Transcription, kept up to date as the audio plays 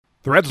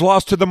The Reds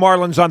lost to the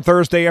Marlins on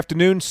Thursday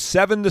afternoon,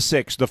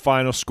 7-6 the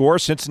final score.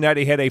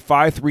 Cincinnati had a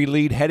 5-3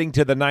 lead heading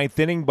to the ninth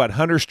inning, but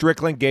Hunter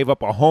Strickland gave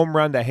up a home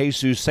run to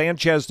Jesus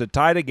Sanchez to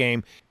tie the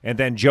game, and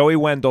then Joey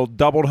Wendle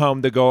doubled home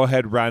the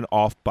go-ahead run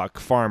off Buck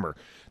Farmer.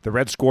 The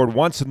Reds scored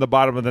once in the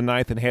bottom of the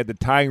ninth and had the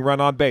tying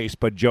run on base,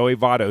 but Joey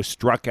Votto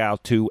struck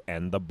out to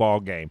end the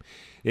ballgame.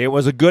 It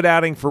was a good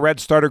outing for Red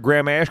starter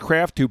Graham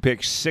Ashcraft, who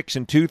pitched 6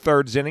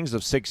 2/3 innings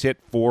of 6-hit,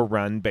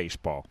 4-run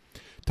baseball.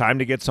 Time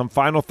to get some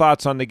final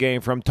thoughts on the game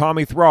from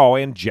Tommy Thrall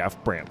and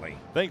Jeff Brantley.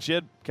 Thanks,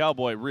 Jed.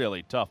 Cowboy,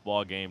 really tough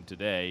ball game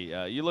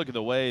today. You look at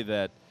the way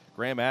that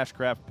Graham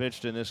Ashcraft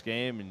pitched in this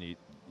game, and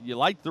you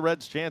like the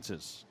Reds'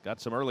 chances.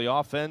 Got some early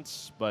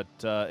offense, but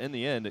in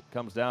the end, it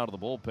comes down to the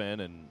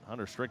bullpen, and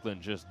Hunter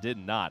Strickland just did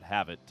not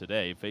have it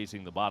today,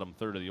 facing the bottom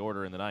third of the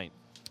order in the ninth.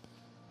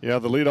 Yeah,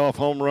 the leadoff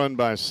home run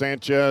by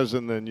Sanchez,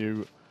 and then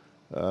you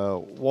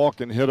walk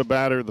and hit a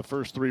batter. The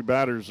first three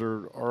batters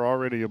are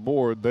already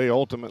aboard. They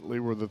ultimately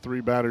were the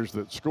three batters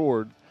that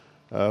scored.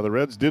 The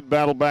Reds did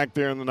battle back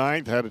there in the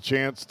ninth, had a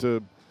chance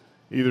to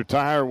either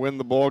tie or win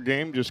the ball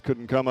game, just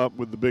couldn't come up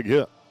with the big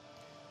hit.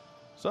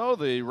 So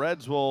the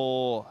Reds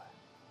will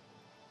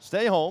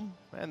stay home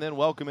and then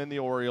welcome in the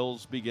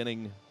Orioles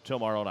beginning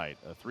tomorrow night.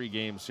 A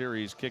 3-game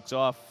series kicks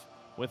off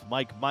with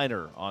Mike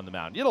Minor on the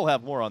mound. You'll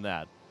have more on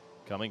that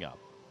coming up.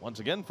 Once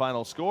again,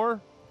 final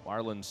score,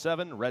 Marlins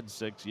 7, Reds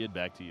 6. Yid,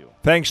 back to you.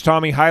 Thanks,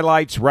 Tommy.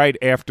 Highlights right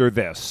after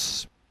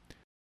this.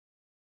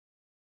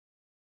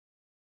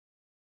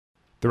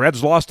 The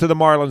Reds lost to the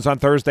Marlins on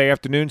Thursday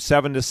afternoon,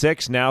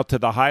 7-6. Now to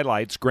the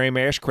highlights. Graham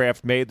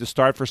Ashcraft made the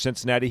start for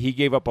Cincinnati. He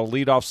gave up a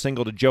leadoff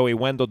single to Joey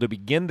Wendle to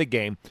begin the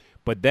game,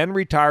 but then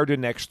retired the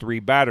next three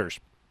batters.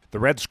 The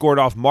Reds scored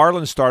off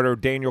Marlins starter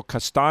Daniel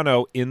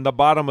Castano in the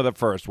bottom of the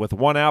first. With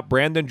one out,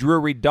 Brandon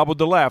Drury doubled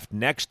to left.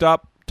 Next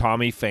up,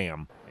 Tommy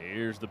Pham.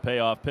 Here's the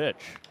payoff pitch.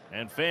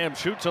 And Pham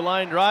shoots a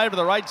line drive to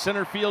the right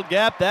center field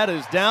gap. That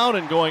is down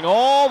and going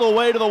all the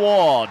way to the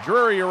wall.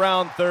 Drury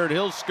around third.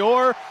 He'll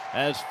score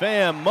as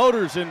Pham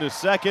motors into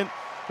second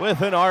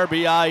with an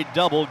RBI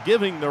double,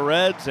 giving the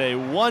Reds a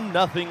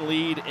 1-0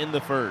 lead in the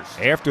first.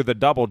 After the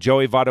double,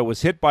 Joey Votto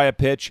was hit by a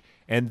pitch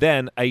and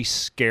then a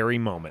scary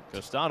moment.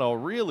 Castano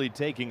really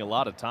taking a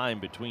lot of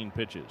time between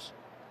pitches.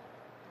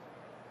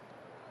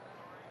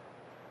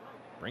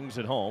 Brings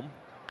it home.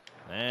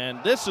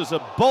 And this is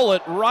a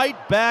bullet right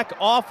back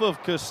off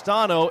of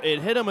Castano.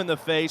 It hit him in the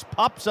face,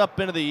 pops up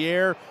into the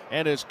air,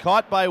 and is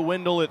caught by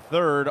Wendle at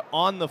third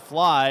on the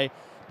fly.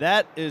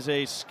 That is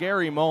a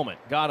scary moment.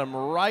 Got him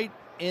right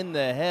in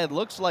the head.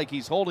 Looks like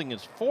he's holding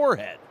his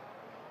forehead.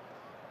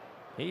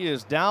 He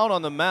is down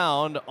on the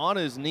mound on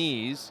his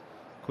knees.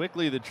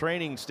 Quickly the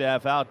training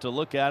staff out to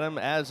look at him,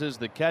 as is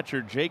the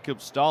catcher Jacob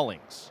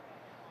Stallings.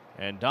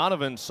 And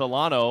Donovan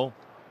Solano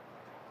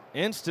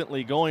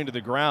instantly going to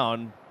the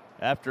ground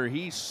after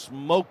he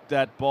smoked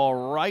that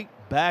ball right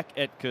back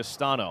at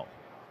Castano.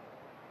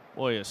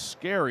 Boy, a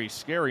scary,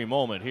 scary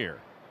moment here.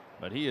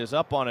 But he is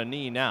up on a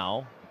knee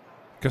now.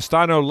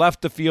 Castano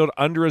left the field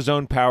under his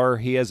own power.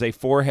 He has a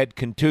forehead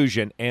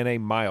contusion and a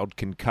mild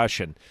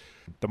concussion.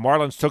 The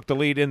Marlins took the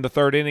lead in the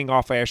third inning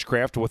off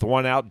Ashcraft. With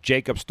one out,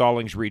 Jacob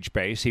Stallings reached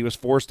base. He was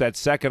forced at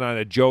second on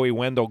a Joey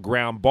Wendle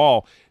ground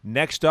ball.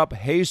 Next up,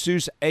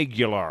 Jesus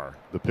Aguilar.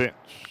 The pitch.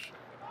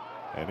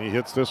 And he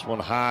hits this one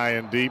high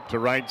and deep to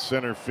right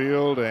center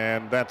field,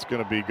 and that's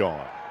going to be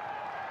gone.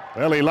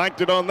 Well, he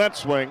liked it on that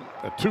swing.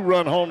 A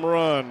 2-run home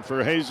run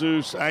for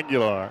Jesus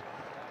Aguilar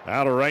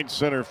out of right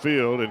center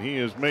field, and he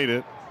has made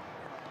it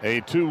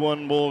a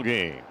 2-1 ball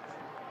game.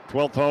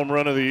 12th home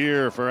run of the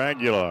year for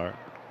Aguilar.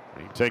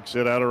 He takes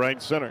it out of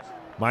right center.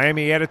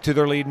 Miami added to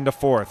their lead in the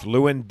fourth.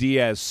 Lewin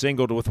Diaz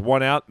singled with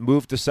one out,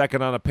 moved to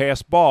second on a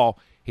pass ball.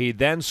 He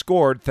then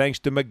scored thanks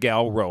to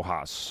Miguel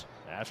Rojas.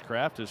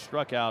 Ashcraft has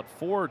struck out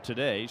 4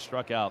 today,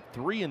 struck out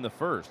 3 in the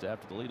first.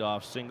 After the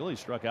leadoff single, he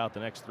struck out the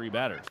next 3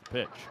 batters.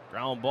 Pitch,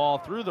 ground ball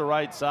through the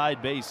right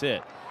side, base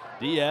hit.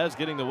 Diaz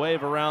getting the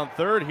wave around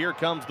third. Here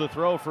comes the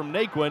throw from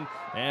Naquin,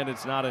 and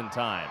it's not in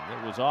time.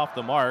 It was off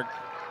the mark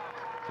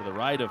to the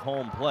right of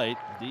home plate.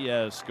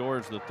 Diaz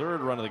scores the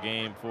third run of the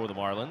game for the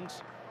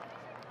Marlins.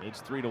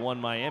 It's 3-1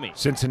 Miami.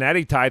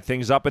 Cincinnati tied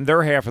things up in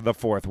their half of the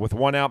fourth. With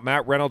one out,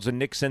 Matt Reynolds and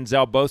Nick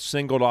Senzel both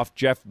singled off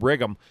Jeff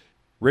Brigham.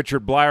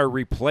 Richard Blyer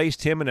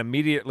replaced him and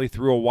immediately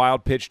threw a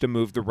wild pitch to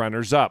move the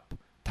runners up.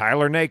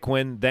 Tyler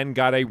Naquin then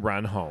got a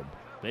run home.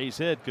 Base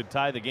hit could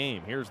tie the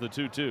game. Here's the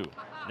 2-2.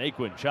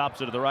 Naquin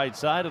chops it to the right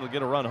side. It'll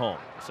get a run home.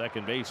 The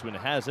second baseman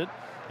has it,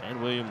 and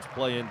Williams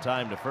play in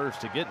time to first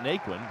to get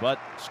Naquin, but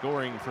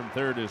scoring from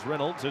third is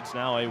Reynolds. It's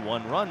now a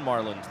 1-run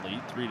Marlins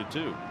lead,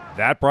 3-2.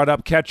 That brought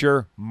up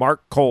catcher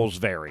Mark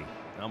Colesbury.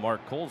 Now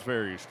Mark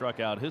Colesbury struck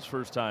out his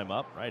first time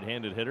up.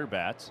 Right-handed hitter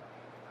bats.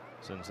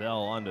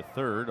 Senzel on to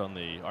third on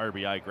the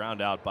RBI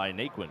ground out by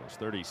Naquin. His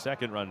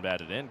 32nd run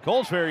batted in.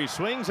 Colesbury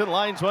swings and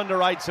lines one to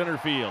right center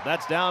field.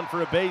 That's down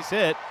for a base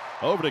hit.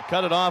 Over to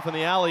cut it off in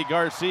the alley,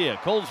 Garcia.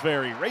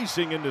 Colesbury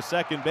racing into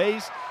second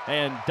base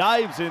and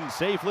dives in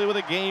safely with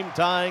a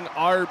game-tying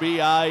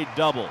RBI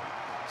double.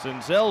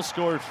 Senzel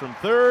scores from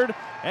third,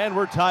 and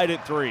we're tied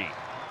at 3.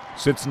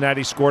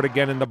 Cincinnati scored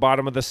again in the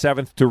bottom of the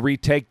 7th to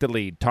retake the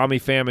lead. Tommy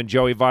Pham and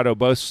Joey Votto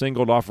both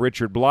singled off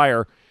Richard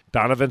Blyer.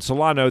 Donovan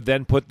Solano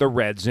then put the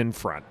Reds in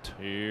front.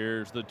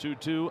 Here's the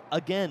 2-2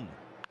 again.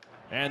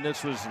 And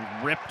this was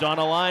ripped on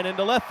a line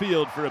into left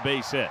field for a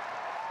base hit.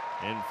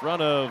 In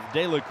front of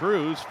De La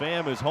Cruz,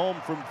 Pham is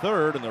home from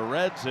third, and the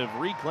Reds have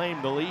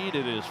reclaimed the lead.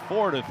 It is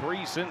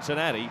 4-3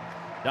 Cincinnati.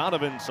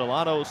 Donovan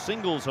Solano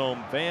singles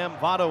home Pham,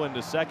 Votto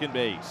into second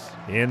base.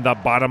 In the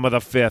bottom of the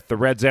 5th, the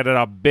Reds added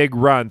a big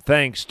run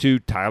thanks to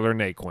Tyler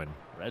Naquin.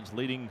 Reds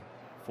leading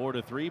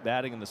 4-3,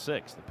 batting in the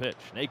 6th. The pitch.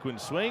 Naquin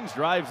swings,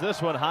 drives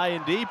this one high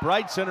and deep,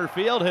 right center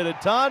field, hit a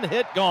ton,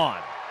 hit gone.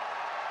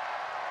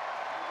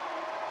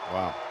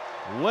 Wow.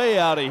 Way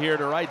out of here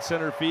to right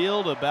center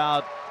field,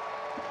 about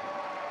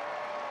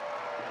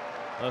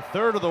a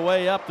third of the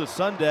way up the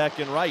sun deck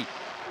and right.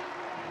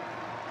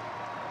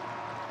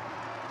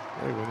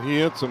 Hey, when he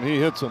hits him, he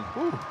hits him.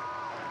 Whew.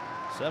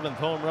 7th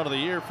home run of the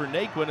year for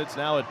Naquin. It's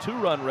now a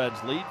 2-run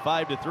Reds lead,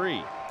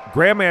 5-3.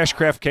 Graham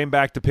Ashcraft came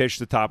back to pitch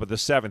the top of the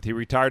 7th. He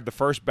retired the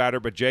first batter,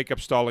 but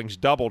Jacob Stallings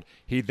doubled.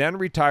 He then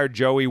retired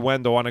Joey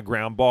Wendle on a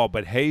ground ball,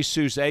 but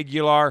Jesus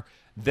Aguilar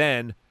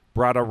then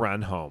brought a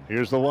run home.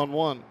 Here's the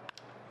 1-1.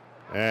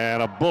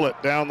 And a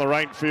bullet down the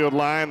right field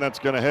line that's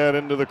going to head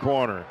into the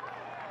corner.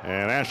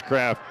 And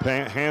Ashcraft,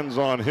 hands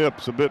on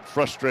hips, a bit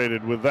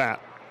frustrated with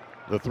that.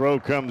 The throw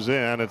comes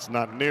in. It's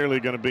not nearly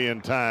going to be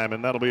in time,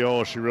 and that'll be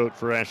all she wrote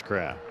for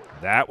Ashcraft.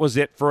 That was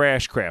it for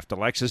Ashcraft.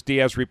 Alexis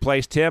Diaz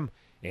replaced him,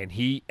 and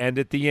he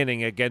ended the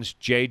inning against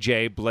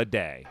J.J.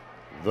 Bleday.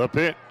 The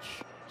pitch.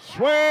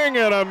 Swing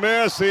and a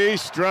miss. He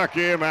struck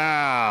him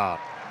out.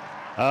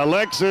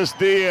 Alexis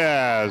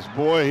Diaz.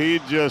 Boy, he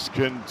just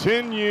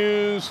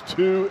continues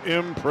to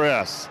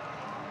impress.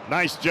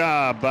 Nice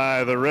job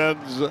by the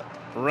Reds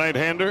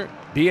right-hander.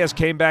 Diaz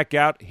came back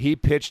out. He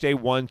pitched a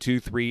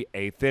 1-2-3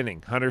 8th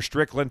inning. Hunter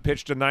Strickland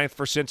pitched a 9th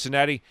for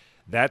Cincinnati.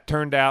 That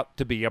turned out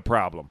to be a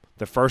problem.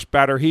 The first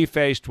batter he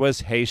faced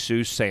was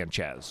Jesus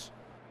Sanchez.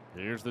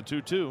 Here's the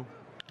 2-2.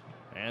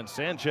 And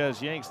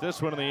Sanchez yanks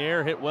this one in the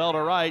air, hit well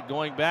to right.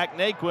 Going back,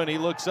 Naquin, he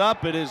looks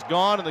up, it is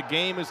gone, and the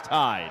game is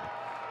tied.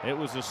 It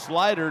was a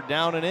slider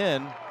down and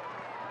in.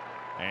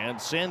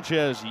 And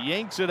Sanchez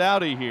yanks it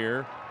out of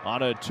here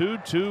on a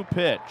 2-2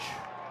 pitch.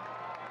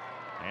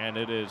 And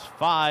it is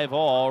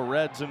 5-all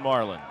Reds and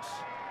Marlins.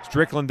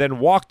 Strickland then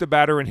walked the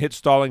batter and hit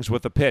Stallings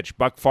with a pitch.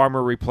 Buck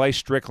Farmer replaced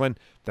Strickland.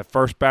 The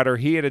first batter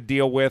he had to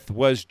deal with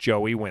was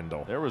Joey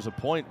Wendle. There was a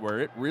point where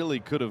it really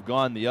could have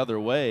gone the other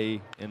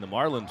way in the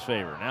Marlins'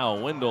 favor. Now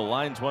Wendle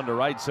lines one to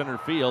right center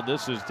field.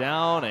 This is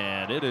down,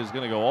 and it is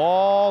going to go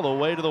all the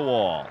way to the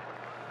wall.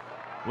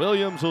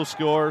 Williams will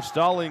score.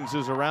 Stallings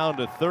is around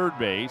to third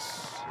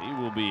base. He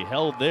will be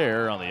held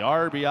there on the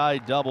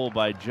RBI double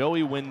by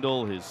Joey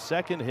Wendle, his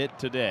second hit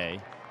today.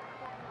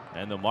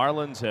 And the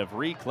Marlins have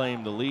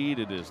reclaimed the lead.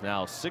 It is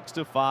now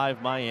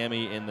 6-5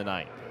 Miami in the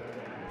ninth.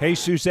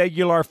 Jesus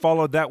Aguilar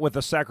followed that with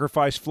a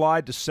sacrifice fly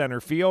to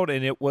center field,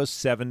 and it was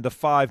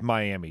 7-5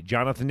 Miami.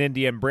 Jonathan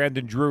India and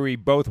Brandon Drury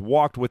both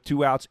walked with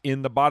 2 outs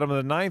in the bottom of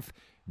the 9th.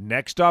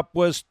 Next up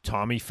was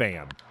Tommy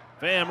Pham.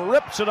 Pham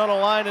rips it on a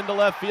line into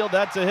left field.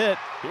 That's a hit.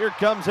 Here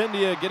comes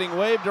India getting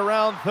waved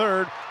around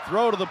third.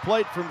 Throw to the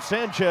plate from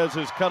Sanchez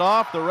is cut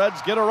off. The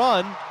Reds get a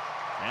run.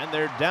 And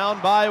they're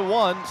down by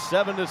 1,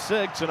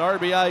 7-6. An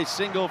RBI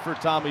single for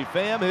Tommy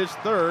Pham, his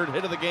third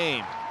hit of the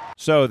game.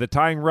 So the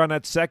tying run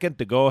at second,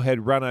 the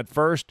go-ahead run at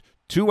first.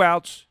 2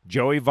 outs,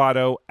 Joey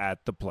Votto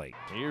at the plate.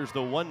 Here's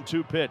the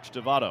 1-2 pitch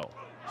to Votto.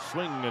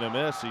 Swing and a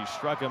miss. He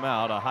struck him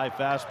out. A high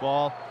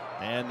fastball,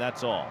 and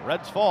that's all.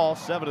 Reds fall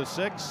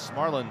 7-6.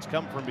 Marlins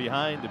come from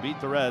behind to beat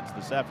the Reds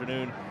this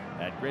afternoon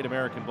at Great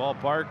American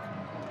Ballpark.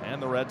 And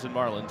the Reds and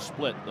Marlins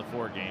split the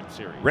 4-game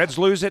series. Reds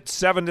lose it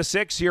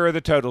 7-6. Here are the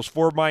totals.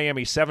 For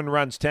Miami, 7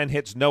 runs, 10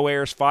 hits, no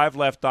errors, 5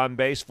 left on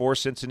base. For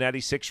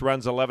Cincinnati, 6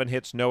 runs, 11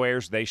 hits, no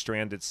errors. They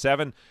strand at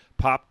 7.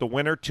 Pop the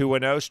winner,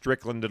 2-0.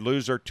 Strickland the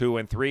loser,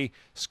 2-3.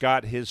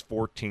 Scott his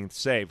 14th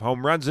save.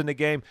 Home runs in the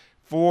game.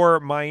 For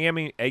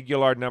Miami,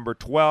 Aguilar number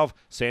 12,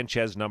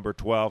 Sanchez number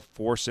 12.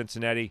 For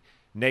Cincinnati,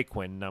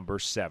 Naquin number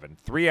 7.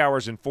 3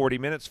 hours and 40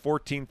 minutes,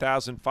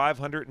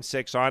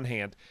 14,506 on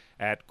hand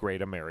at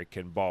Great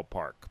American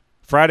Ballpark.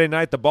 Friday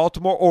night, the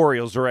Baltimore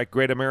Orioles are at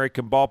Great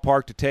American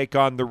Ballpark to take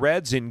on the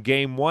Reds. In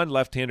Game 1,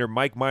 left-hander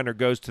Mike Minor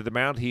goes to the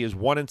mound. He is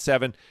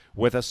 1-7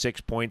 with a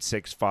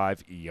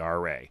 6.65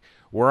 ERA.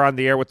 We're on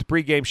the air with the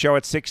pregame show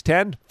at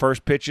 6:10.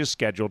 First pitch is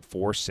scheduled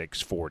for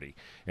 6:40.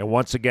 And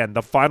once again,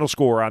 the final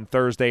score on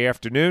Thursday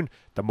afternoon,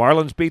 the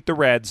Marlins beat the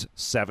Reds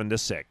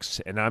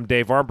 7-6. And I'm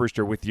Dave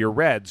Armbruster with your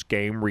Reds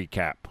game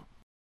recap.